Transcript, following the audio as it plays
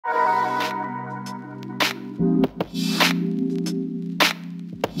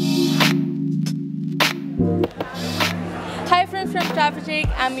TRAFFIC-CHIC.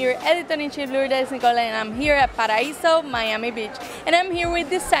 I'm your editor-in-chief, Lourdes Nicole, and I'm here at Paraiso, Miami Beach. And I'm here with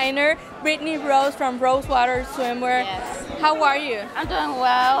designer Brittney Rose from Rosewater Swimwear. Yes. How are you? I'm doing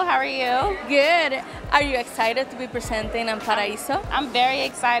well. How are you? Good. Are you excited to be presenting on Paraiso? I'm very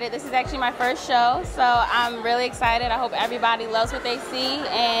excited. This is actually my first show, so I'm really excited. I hope everybody loves what they see,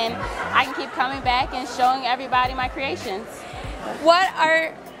 and I can keep coming back and showing everybody my creations. What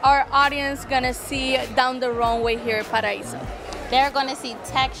are our audience gonna see down the runway here at Paraiso? They're going to see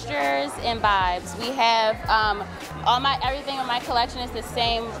textures and vibes. We have everything in my collection is the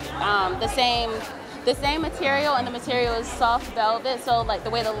same material, and the material is soft velvet. So like the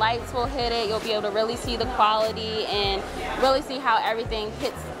way the lights will hit it, you'll be able to really see the quality and really see how everything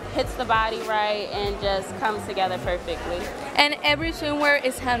hits the body right and just comes together perfectly. And every swimwear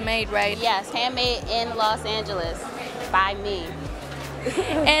is handmade, right? Yes, handmade in Los Angeles by me.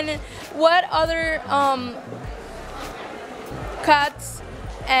 And what other cuts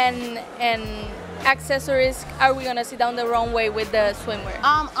and accessories are we gonna see down the runway with the swimwear?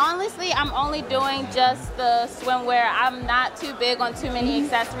 Honestly, I'm only doing just the swimwear. I'm not too big on too many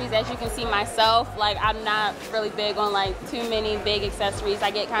accessories, as you can see myself. Like, I'm not really big on like too many big accessories.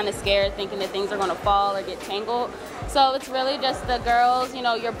 I get kind of scared thinking that things are gonna fall or get tangled. So it's really just the girls, you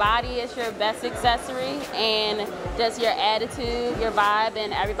know, your body is your best accessory, and just your attitude, your vibe,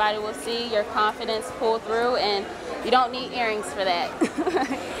 and everybody will see your confidence pull through, and you don't need earrings for that.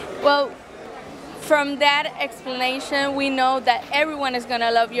 Well, from that explanation, we know that everyone is gonna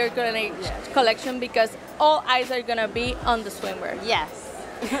love your collection because all eyes are gonna be on the swimwear. Yes.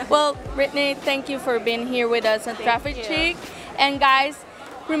 Well, Brittney, thank you for being here with us on TRAFFIC-CHIC. And guys,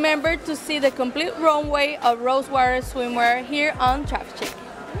 remember to see the complete runway of Rosewater Swimwear here on TRAFFIC-CHIC.